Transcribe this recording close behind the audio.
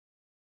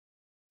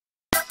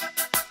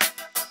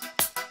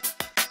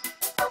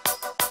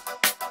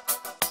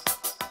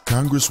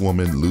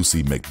Congresswoman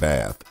Lucy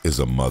McBath is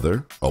a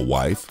mother, a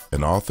wife,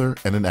 an author,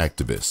 and an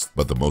activist,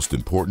 but the most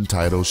important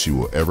title she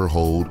will ever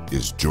hold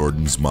is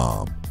Jordan's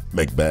mom.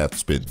 McBath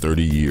spent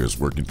 30 years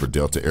working for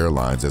Delta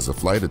Airlines as a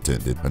flight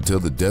attendant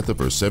until the death of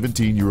her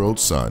 17-year-old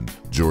son,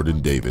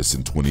 Jordan Davis,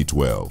 in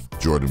 2012.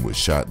 Jordan was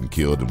shot and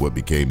killed in what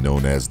became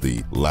known as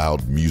the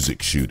loud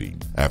music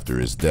shooting. After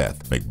his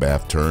death,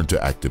 McBath turned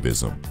to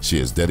activism. She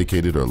has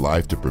dedicated her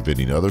life to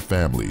preventing other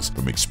families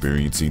from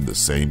experiencing the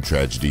same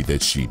tragedy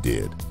that she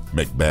did.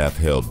 McBath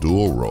held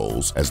dual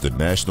roles as the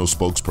national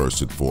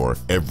spokesperson for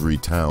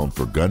Everytown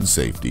for gun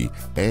safety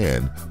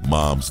and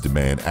Moms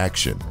Demand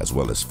Action, as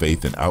well as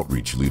faith and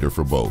outreach leader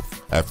for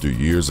both. After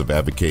years of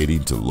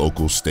advocating to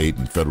local, state,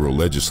 and federal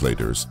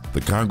legislators, the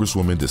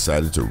Congresswoman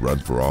decided to run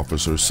for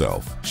office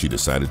herself. She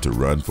decided to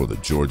run for the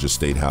Georgia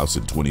State House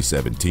in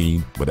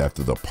 2017, but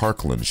after the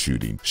Parkland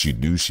shooting, she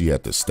knew she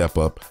had to step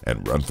up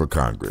and run for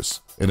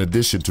Congress. In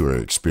addition to her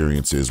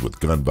experiences with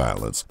gun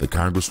violence, the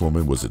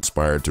Congresswoman was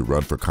inspired to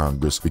run for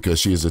Congress because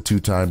she is a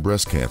two-time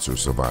breast cancer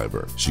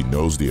survivor. She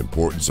knows the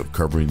importance of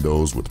covering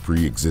those with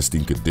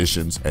pre-existing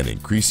conditions and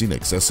increasing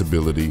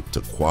accessibility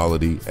to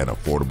quality and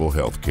affordable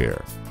health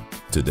care.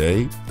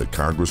 Today, the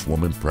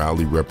Congresswoman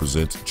proudly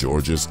represents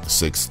Georgia's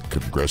 6th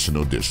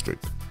Congressional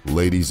District.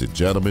 Ladies and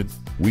gentlemen,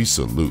 we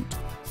salute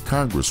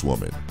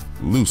Congresswoman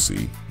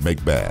Lucy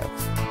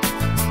McBath.